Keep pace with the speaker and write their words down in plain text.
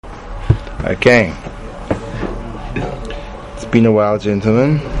Okay. It's been a while,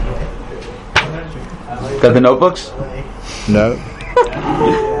 gentlemen. Got the notebooks? No.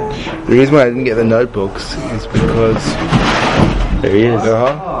 The reason why I didn't get the notebooks is because... There he is.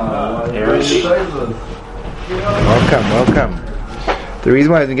 Welcome. The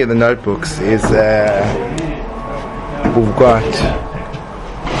reason why I didn't get the notebooks is we've got...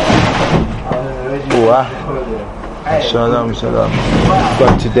 Shalom. We've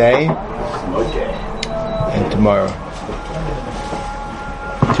got today and tomorrow.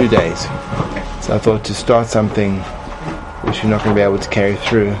 2 days. So I thought to start something which we're not going to be able to carry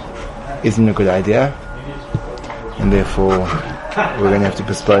through isn't a good idea, and therefore we're going to have to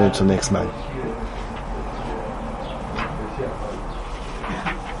postpone it until next month.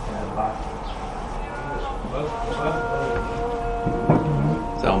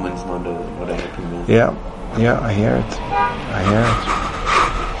 Zalman's not what I recommend. Yeah, I hear it.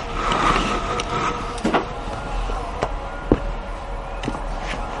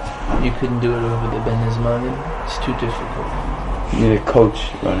 You couldn't do it over the Ben Ismail. It's too difficult. You need a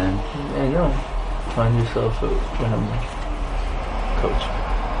coach running. I know. Find yourself a coach.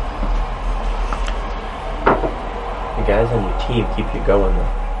 The guys on your team keep you going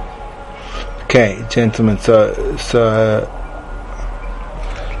though. Okay, gentlemen, so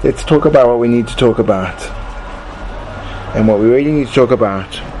let's talk about what we need to talk about. And what we really need to talk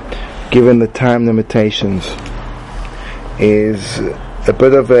about, given the time limitations, is a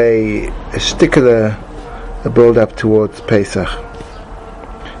bit of a stickler, a build-up towards Pesach.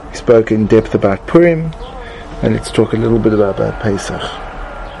 We spoke in depth about Purim, and let's talk a little bit about Pesach.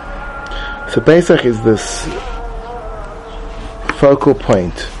 So Pesach is this focal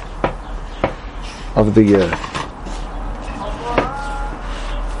point of the year.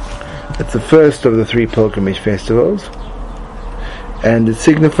 It's the first of the 3 pilgrimage festivals, and it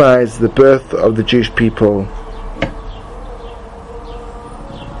signifies the birth of the Jewish people,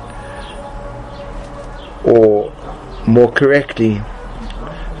 or more correctly,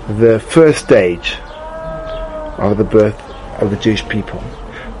 the first stage of the birth of the Jewish people.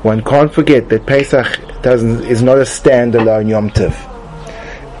 One can't forget that Pesach is not a standalone Yom Tov.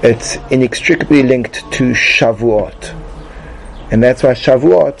 It's inextricably linked to Shavuot, and that's why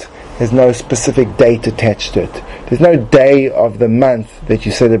Shavuot has no specific date attached to it. There's no day of the month that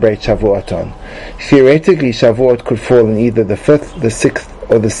you celebrate Shavuot on. Theoretically, Shavuot could fall in either the 5th, the 6th,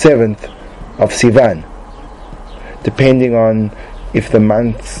 or the 7th of Sivan, depending on if the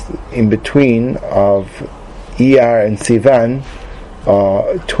months in between of Iyar and Sivan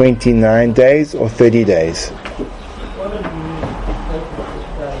are 29 days or 30 days.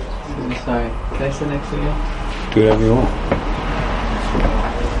 Sorry, can I sit next to you? Do whatever you want.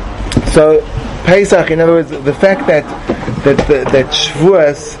 So Pesach, in other words, the fact that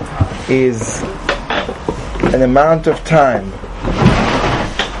Shavuos is an amount of time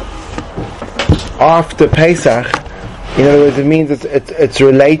after Pesach, in other words, it means it's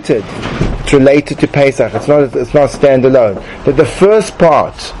related. It's related to Pesach. It's not standalone. That the first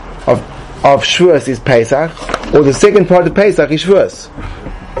part of Shavuos is Pesach, or the second part of Pesach is Shavuos,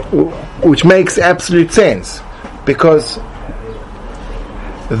 which makes absolute sense, because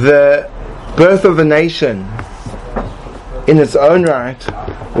the birth of the nation in its own right,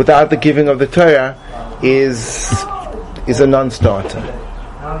 without the giving of the Torah, is a non-starter.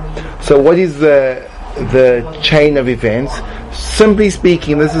 So what is the chain of events? Simply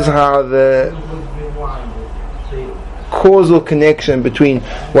speaking, this is how the causal connection between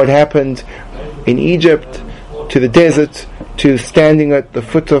what happened in Egypt to the desert to standing at the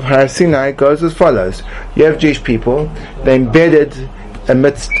foot of Har Sinai goes as follows. You have Jewish people, they're embedded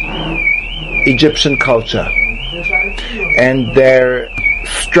amidst Egyptian culture, and they're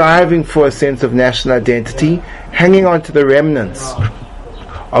striving for a sense of national identity, hanging on to the remnants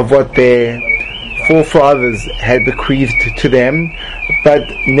of what their forefathers had bequeathed to them, but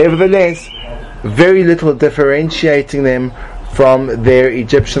nevertheless very little differentiating them from their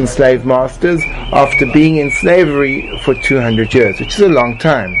Egyptian slave masters after being in slavery for 200 years, which is a long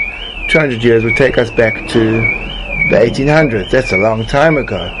time. 200 years would take us back to the 1800s. That's a long time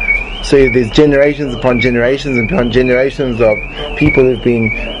ago. So there's generations upon generations upon generations of people who've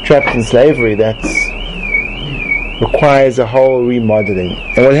been trapped in slavery. That requires a whole remodeling.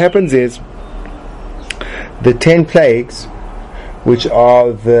 And what happens is the 10 plagues, which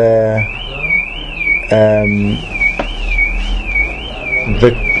are the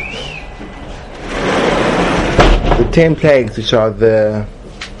 10 plagues, which are the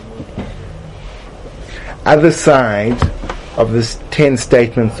other side of the 10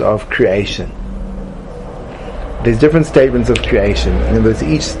 statements of creation. there's different statements of creation. In other words,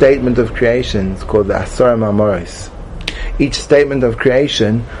 each statement of creation is called the Asar Mamoros. Each statement of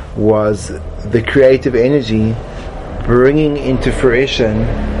creation was the creative energy bringing into fruition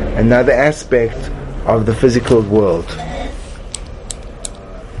another aspect of the physical world.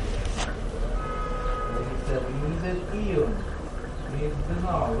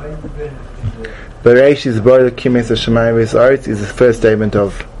 Bereshis bara Elokim es hashamayim v'haaretz is the first statement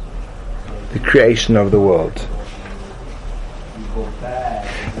of the creation of the world.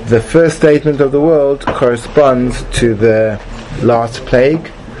 The first statement of the world corresponds to the last plague,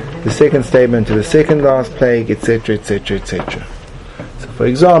 the second statement to the second last plague, etc., etc., etc. So, for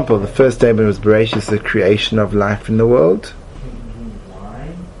example, the first statement was Bereshis, the creation of life in the world,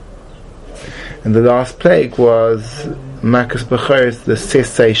 and the last plague was Makas B'choros, the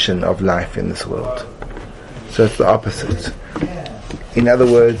cessation of life in this world. So it's the opposite. In other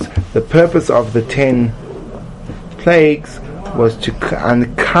words, the purpose of the 10 plagues was to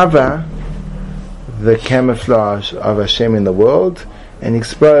uncover the camouflage of Hashem in the world and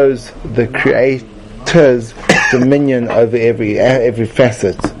expose the Creator's dominion over every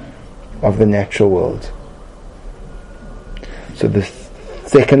facet of the natural world. So the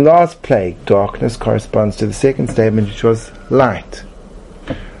second last plague, darkness, corresponds to the second statement, which was light.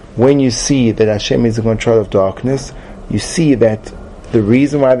 When you see that Hashem is in control of darkness, you see that the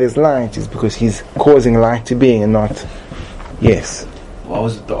reason why there's light is because He's causing light to be, and not, yes. Why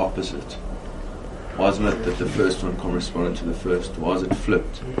was it the opposite? Why isn't it that the first one corresponded to the first? Why is it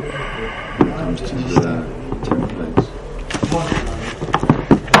flipped when it comes to the 10 plagues?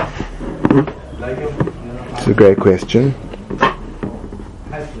 It's a great question.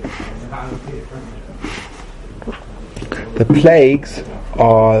 The plagues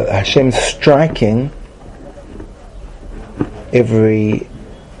are Hashem striking every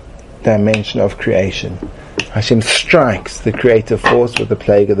dimension of creation. Hashem strikes the creative force with the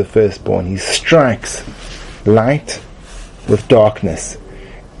plague of the firstborn. He strikes light with darkness.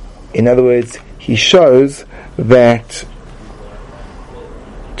 In other words, He shows that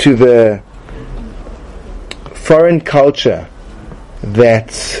to the foreign culture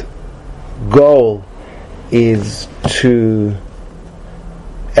that goal is to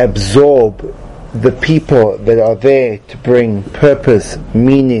absorb the people that are there to bring purpose,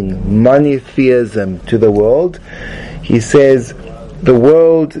 meaning, monotheism to the world. He says, the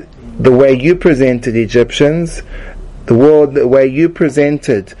world, the way you presented Egyptians, the world, the way you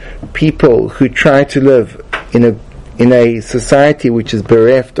presented people who try to live in a society which is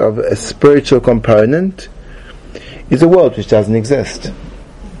bereft of a spiritual component, is a world which doesn't exist.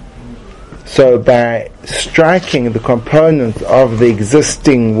 So by striking the components of the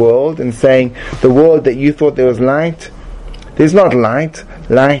existing world and saying, the world that you thought there was light, there's not light.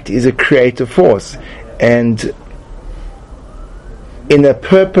 Light is a creative force. And in a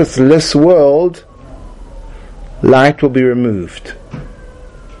purposeless world, light will be removed.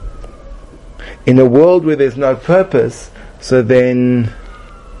 In a world where there's no purpose, so then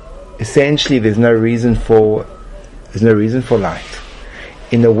essentially there's no reason for light.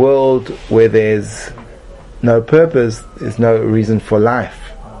 In a world where there's no purpose, there's no reason for life.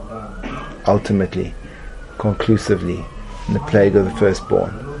 Ultimately, conclusively, in the plague of the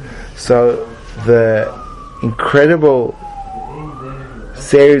firstborn. So the incredible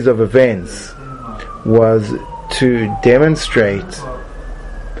series of events was to demonstrate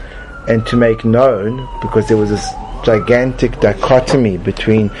and to make known, because there was this gigantic dichotomy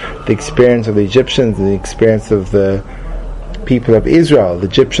between the experience of the Egyptians and the experience of the people of Israel. The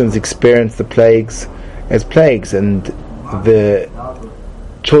Egyptians experienced the plagues as plagues, and the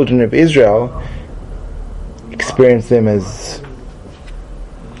children of Israel experienced them as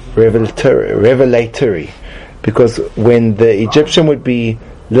revelatory, because when the Egyptian would be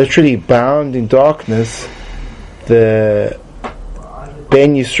literally bound in darkness, the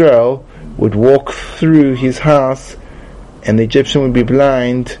Ben Yisrael would walk through his house and the Egyptian would be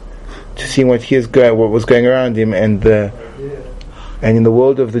blind to see what was going around him, and in the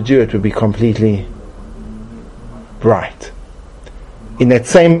world of the Jew it would be completely bright. In that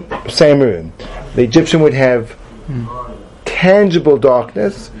same room, the Egyptian would have tangible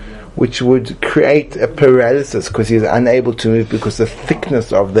darkness, which would create a paralysis because he was unable to move because the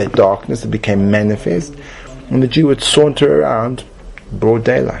thickness of that darkness became manifest, and the Jew would saunter around broad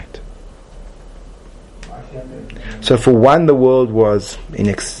daylight. So for one, the world was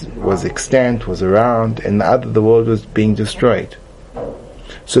extant, was around, and the other, the world was being destroyed.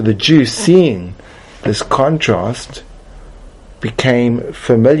 So the Jew, seeing this contrast, became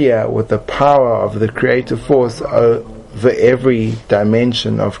familiar with the power of the creative force over every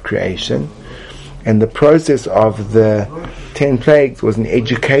dimension of creation, And the process of the 10 plagues was an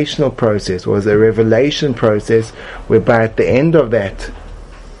educational process, was a revelation process, whereby at the end of that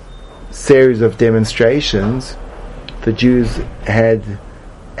series of demonstrations, the Jews had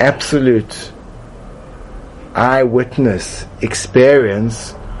absolute eyewitness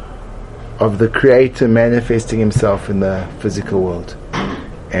experience of the Creator manifesting Himself in the physical world.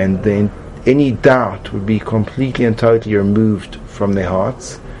 And then any doubt would be completely and totally removed from their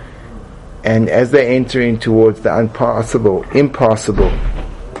hearts. And as they enter in towards the impossible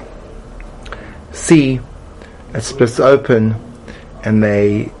sea, it splits open and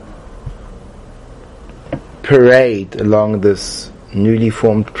they parade along this newly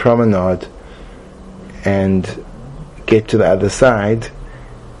formed promenade and get to the other side,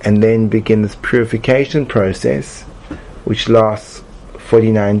 and then begin this purification process which lasts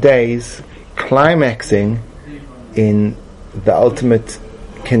 49 days, climaxing in the ultimate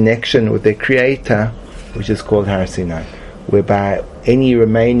connection with their Creator, which is called Har Sinai, whereby any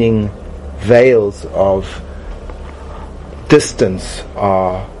remaining veils of distance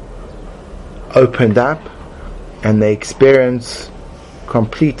are opened up and they experience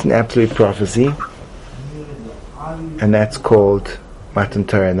complete and absolute prophecy, and that's called Matan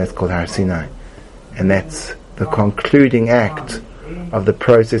Torah, and that's called Har Sinai, and that's the concluding act of the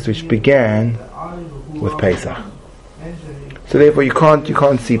process which began with Pesach. So therefore you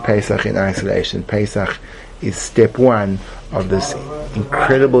can't see Pesach in isolation. Pesach is step one of this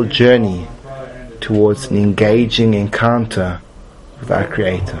incredible journey towards an engaging encounter with our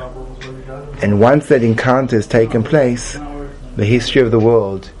Creator. And once that encounter has taken place, the history of the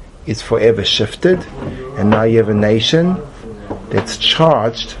world is forever shifted, and now you have a nation that's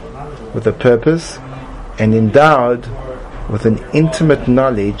charged with a purpose and endowed with an intimate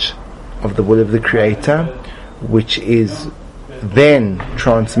knowledge of the will of the Creator, which is then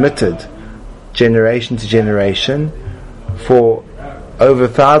transmitted generation to generation for over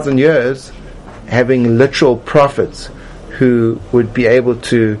 1,000 years, having literal prophets who would be able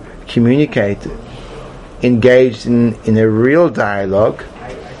to communicate, engaged in a real dialogue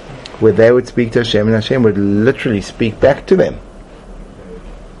where they would speak to Hashem and Hashem would literally speak back to them.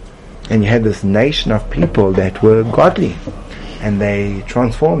 And you had this nation of people that were godly, and they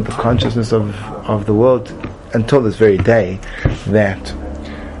transformed the consciousness of the world until this very day, that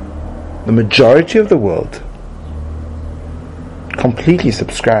the majority of the world completely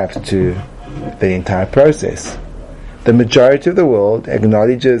subscribes to the entire process. The majority of the world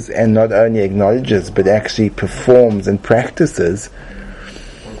acknowledges, and not only acknowledges, but actually performs and practices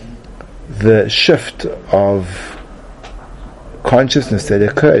the shift of consciousness that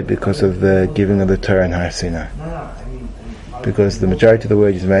occurred because of the giving of the Torah in Har Sinai. Because the majority of the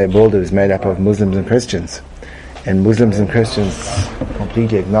world is made up of Muslims and Christians. And Muslims and Christians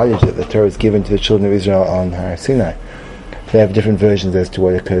completely acknowledge that the Torah is given to the children of Israel on Har Sinai. They have different versions as to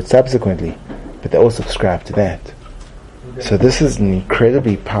what occurred subsequently, but they all subscribe to that. So this is an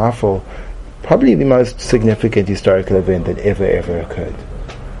incredibly powerful, probably the most significant historical event that ever occurred.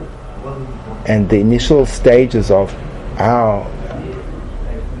 And the initial stages of our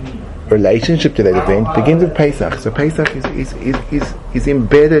relationship to that event begins with Pesach. So Pesach is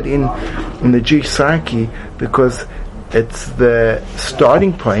embedded in the Jewish psyche because it's the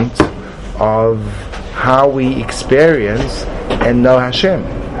starting point of how we experience and know Hashem.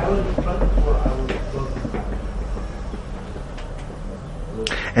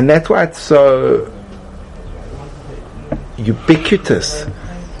 And that's why it's so ubiquitous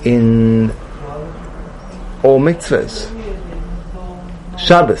in all mitzvahs.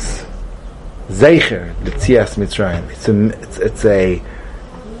 Shabbos, Zeicher, L'tzias Mitzrayim. It's a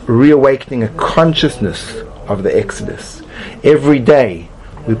reawakening, a consciousness of the Exodus. Every day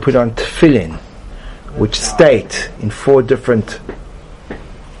we put on tefillin, which state in 4 different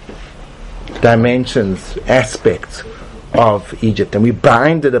dimensions, aspects of Egypt, and we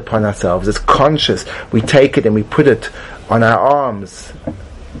bind it upon ourselves. It's conscious. We take it and we put it on our arms,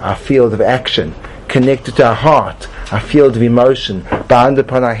 our field of action, connected to our heart, our field of emotion, bound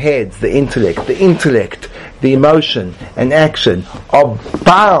upon our heads, the intellect, the emotion and action are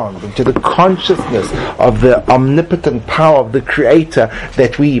bound into the consciousness of the omnipotent power of the Creator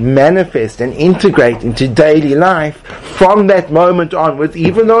that we manifest and integrate into daily life from that moment onwards.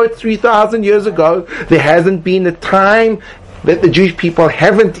 Even though it's 3,000 years ago, there hasn't been a time that the Jewish people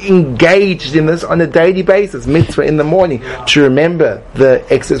haven't engaged in this on a daily basis. Mitzvah in the morning to remember the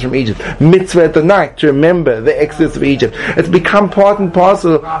exodus from Egypt. Mitzvah at the night to remember the exodus of Egypt. It's become part and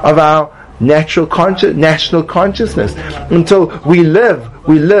parcel of our national consciousness until we live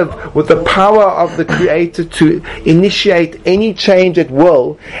with the power of the Creator to initiate any change at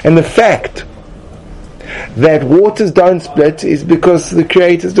will. And the fact that waters don't split is because the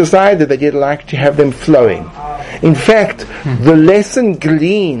Creator's decided that He'd like to have them flowing. In fact, the lesson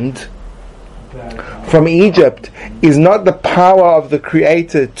gleaned from Egypt is not the power of the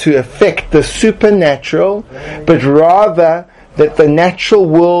Creator to affect the supernatural, but rather that the natural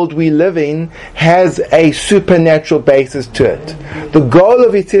world we live in has a supernatural basis to it. The goal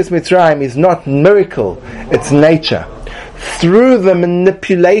of Yetzias Mitzrayim is not miracle, it's nature. Through the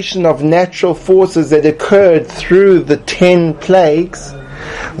manipulation of natural forces that occurred through the 10 plagues,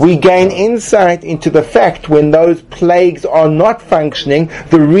 we gain insight into the fact when those plagues are not functioning,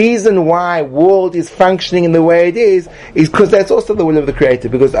 the reason why world is functioning in the way it is because that's also the will of the Creator,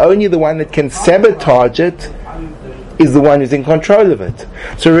 because only the one that can sabotage it is the one who's in control of it.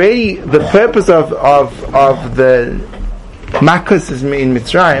 So really, the purpose of the Makkos in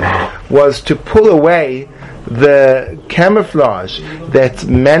Mitzrayim was to pull away the camouflage that's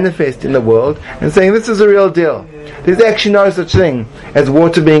manifest in the world and saying this is a real deal. There's actually no such thing as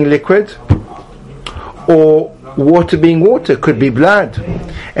water being liquid or water being water. Could be blood,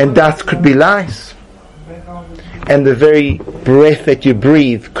 and dust could be lice, and the very breath that you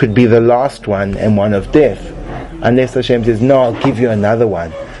breathe could be the last one and one of death, unless Hashem says, no, I'll give you another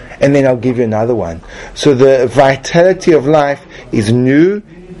one, and then I'll give you another one. So the vitality of life is new,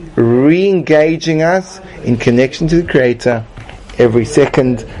 re-engaging us in connection to the Creator every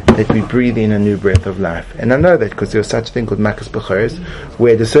second that we breathe in a new breath of life. And I know that because there's such a thing called Makas B'Choros,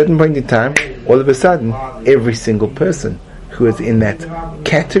 where at a certain point in time, all of a sudden, every single person who is in that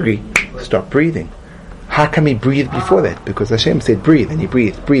category stopped breathing. How come he breathed before that? Because Hashem said breathe, and he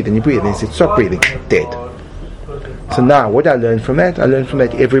breathed, breathe, and he breathed, and he said stop breathing, dead. So now, what I learned from that? I learned from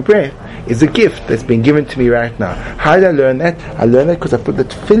that every breath is a gift that's been given to me right now. How did I learn that? I learned that because I put the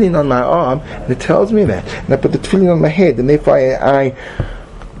tefillin on my arm, and it tells me that. And I put the tefillin on my head, and therefore I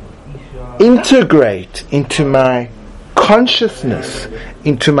integrate into my consciousness,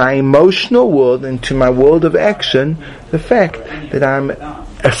 into my emotional world, into my world of action, the fact that I'm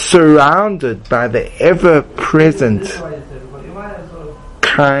surrounded by the ever-present,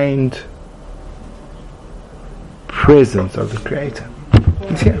 kind presence of the Creator.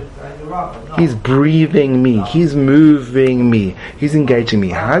 He's here. He's breathing me. He's moving me. He's engaging me.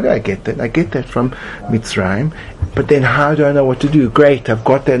 How do I get that? I get that from Mitzrayim. But then how do I know what to do? Great, I've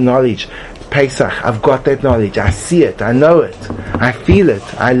got that knowledge. Pesach, I've got that knowledge. I see it. I know it. I feel it.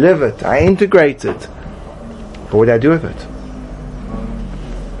 I live it. I integrate it. But what do I do with it?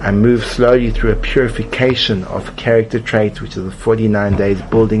 I move slowly through a purification of character traits, which are the 49 days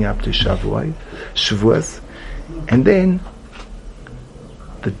building up to Shavuos. And then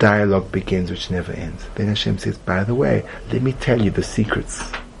the dialogue begins, which never ends. Then Hashem says, by the way, let me tell you the secrets,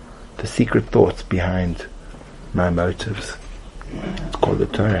 the secret thoughts behind my motives. It's called the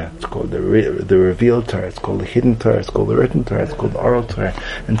Torah, it's called the revealed Torah, it's called the hidden Torah, it's called the written Torah, it's called the oral Torah,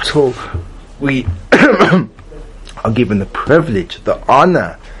 until we are given the privilege, the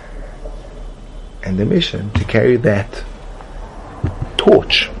honor, and the mission to carry that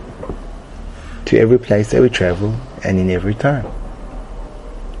torch to every place that we travel and in every time.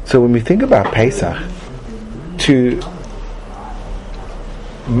 So when we think about Pesach, to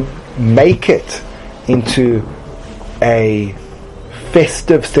make it into a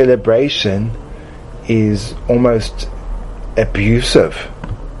festive celebration is almost abusive.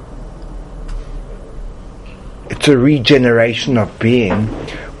 It's a regeneration of being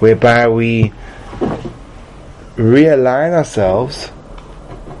whereby we realign ourselves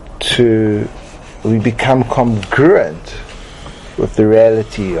we become congruent with the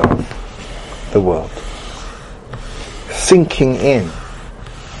reality of the world, sinking in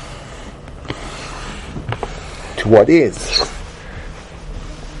to what is,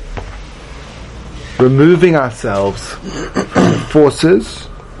 removing ourselves from the forces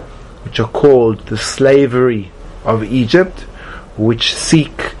which are called the slavery of Egypt, which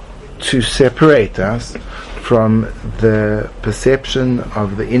seek to separate us from the perception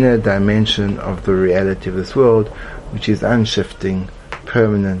of the inner dimension of the reality of this world, which is unshifting,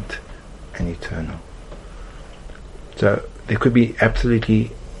 permanent, and eternal. So there could be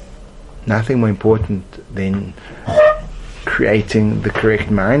absolutely nothing more important than creating the correct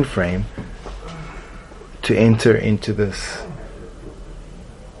mind frame to enter into this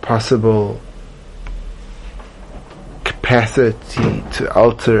possible capacity to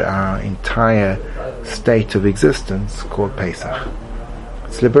alter our entire state of existence called Pesach.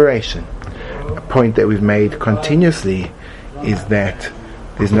 It's liberation. A point that we've made continuously is that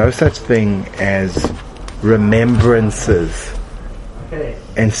there's no such thing as remembrances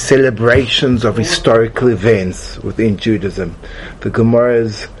and celebrations of historical events within Judaism. The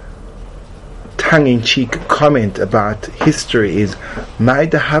Gemara's tongue-in-cheek comment about history is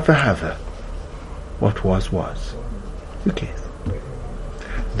Maida Hava. What was. Who cares?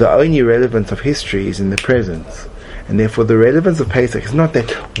 The only relevance of history is in the present. And therefore the relevance of Pesach is not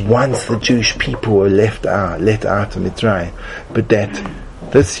that once the Jewish people were let out of Mitzrayim, but that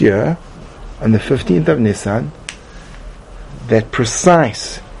this year, on the 15th of Nisan, that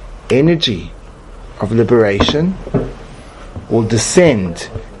precise energy of liberation will descend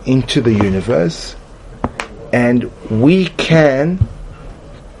into the universe, and we can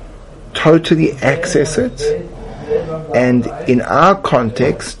totally access it, and in our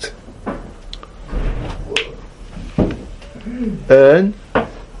context earn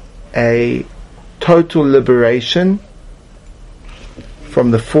a total liberation from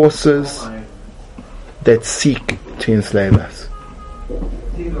the forces that seek to enslave us.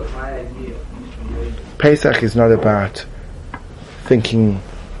 Pesach is not about thinking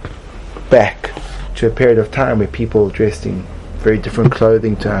back to a period of time where people dressed in very different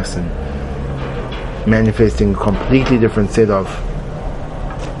clothing to us and manifesting a completely different set of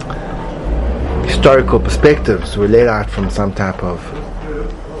historical perspectives were let out from some type of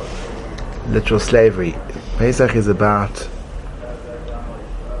literal slavery. Pesach is about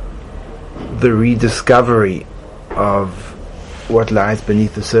the rediscovery of what lies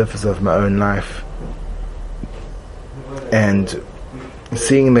beneath the surface of my own life, and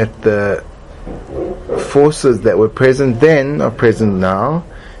seeing that the forces that were present then are present now,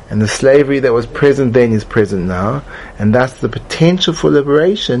 and the slavery that was present then is present now, and thus the potential for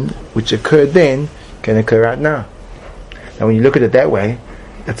liberation which occurred then can occur right now. Now when you look at it that way,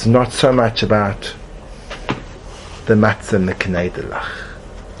 it's not so much about the matzah and the kneidlach.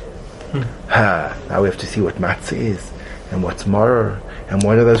 Now we have to see what matzah is, and what's maror, and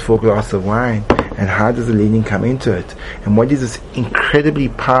what are those 4 glasses of wine, and how does the leaning come into it, and what is this incredibly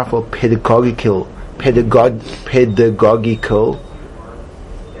powerful pedagogical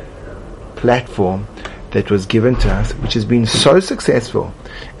platform that was given to us, which has been so successful.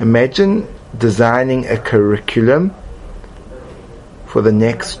 Imagine designing a curriculum for the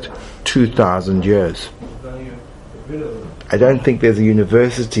next 2,000 years. I don't think there's a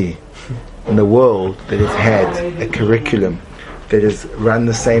university in the world that has had a curriculum that has run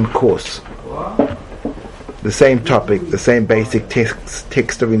the same course, the same topic, the same basic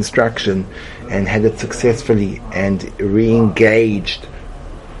text of instruction, and had it successfully and re-engaged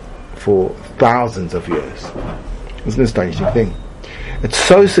for thousands of years. It's an astonishing thing. It's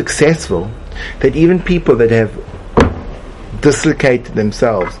so successful that even people that have dislocated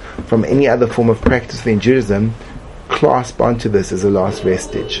themselves from any other form of practice in Judaism clasp onto this as a last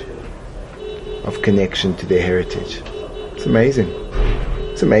vestige of connection to their heritage. It's amazing.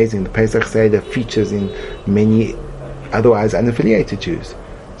 It's amazing. The Pesach Seder features in many otherwise unaffiliated Jews.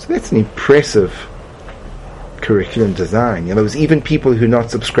 So that's an impressive curriculum design. There was even people who are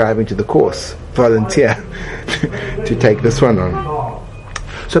not subscribing to the course volunteer to take this one on.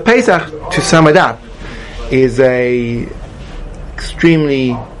 So Pesach, to sum it up, is a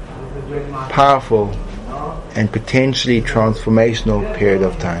extremely powerful and potentially transformational period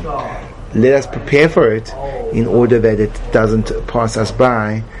of time. Let us prepare for it in order that it doesn't pass us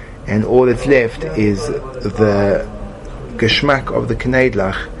by, and all that's left is the geschmack of the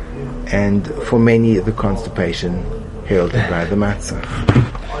kneidlach, and for many the constipation heralded by the matzah.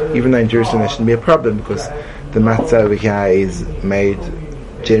 Even though in Jerusalem that shouldn't be a problem, because the matzah over here is made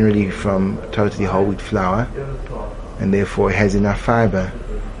generally from totally whole wheat flour, and therefore it has enough fiber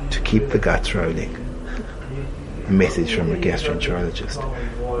to keep the guts rolling. A message from a gastroenterologist.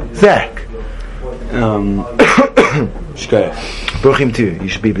 Zach. Shkoyach. Bruchim too. You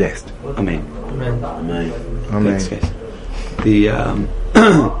should be blessed. Amen. Amen. Amen. Thanks, guys.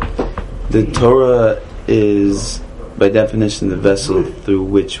 The Torah is, by definition, the vessel through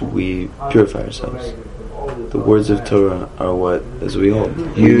which we purify ourselves. The words of Torah are what, as we hold.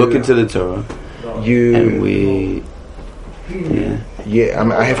 We look into the Torah, and we...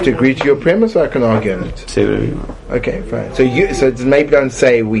 I have to agree to your premise, or I can argue on it. Say whatever you want. Okay, fine. So maybe don't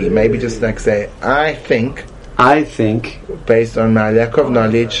say we. Maybe just like say I think, based on my lack of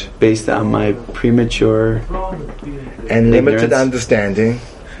knowledge, based on my premature and limited understanding,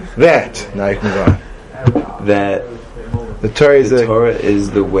 that now you can go on. That the Torah is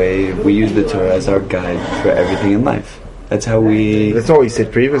the way we use the Torah as our guide for everything in life. That's how we. That's what we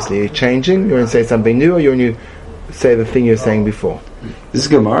said previously. You're changing. You want to say something new, or you want to say the thing you were saying before? This is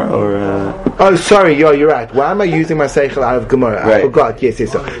Gemara or? Oh, sorry, you're right. Why am I using my seichel out of Gemara? Right. I forgot. Yes.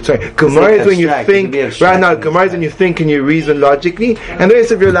 Sorry. Gemara is when you abstract. think. It can be abstract. Right now, Gemara is when you think and you reason logically, and the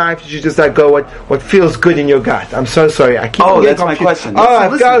rest of your life you should just like go what feels good in your gut. I'm so sorry. I keep on getting that's my confused.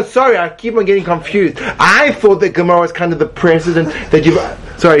 question. Listen. Sorry. I keep on getting confused. I thought that Gemara was kind of the precedent that you.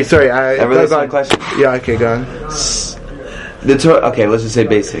 Sorry. That relates to my question. Yeah. Okay. Go on. The Torah. Okay, let's just say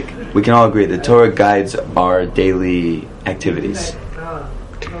basic. We can all agree the Torah guides our daily activities.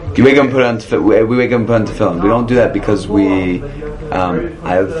 You wake up and put on we wake up and put on tefillin. We don't do that because we.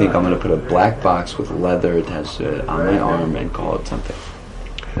 I think I'm going to put a black box with leather attached to it on my arm and call it something.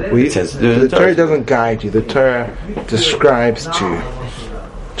 The Torah doesn't guide you. The Torah describes to you.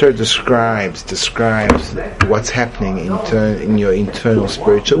 Torah describes what's happening in your internal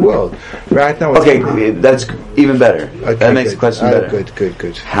spiritual world. Right now. Okay, that's even better. Okay, that makes good. the question better.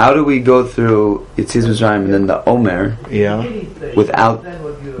 Good. How do we go through Yetzias Mitzrayim and then the Omer? Yeah. Without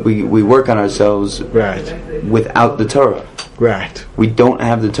we work on ourselves. Right. Without the Torah. Right. We don't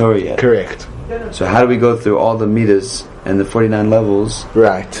have the Torah yet. Correct. So how do we go through all the midas and the 49 levels,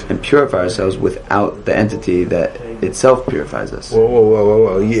 right, and purify ourselves without the entity that itself purifies us?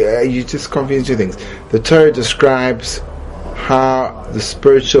 Whoa. Yeah, you just confuse two things. The Torah describes how the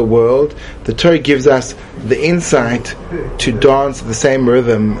spiritual world, the Torah gives us the insight to dance the same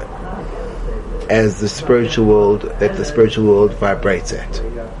rhythm as the spiritual world, that the spiritual world vibrates at.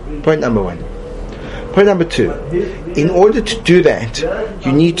 Point number one. Point number two, in order to do that,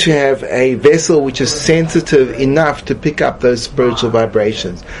 you need to have a vessel which is sensitive enough to pick up those spiritual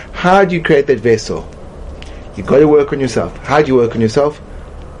vibrations. How do you create that vessel? You've got to work on yourself. How do you work on yourself?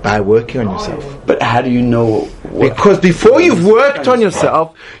 By working on yourself. But how do you know what? Because before you've worked on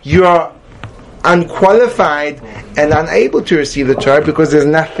yourself, you are unqualified and unable to receive the Torah because there's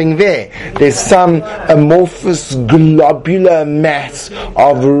nothing there. There's some amorphous globular mass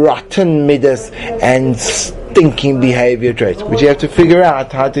of rotten midas and stinking behavior traits, which you have to figure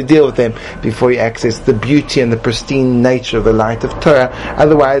out how to deal with them before you access the beauty and the pristine nature of the light of Torah.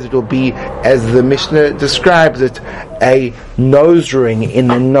 Otherwise it will be, as the Mishnah describes it, a nose ring in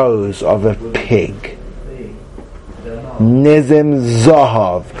the nose of a pig. Nezem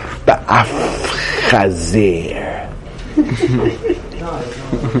Zahav Ba'af Chazer.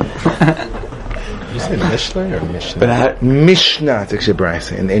 You say Mishlei or Mishnah? But Mishnah, it's actually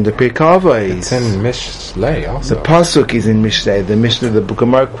Bryce, in the Pirkei it's in Mishlei also. The pasuk is in Mishlei. The Mishnah, the Book of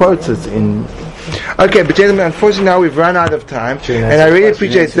Mark quotes it in. Okay, but gentlemen, unfortunately now we've run out of time, and I really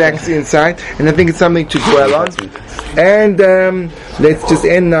appreciate Zach's insight, and I think it's something to dwell on. And let's just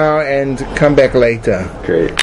end now and come back later. Great.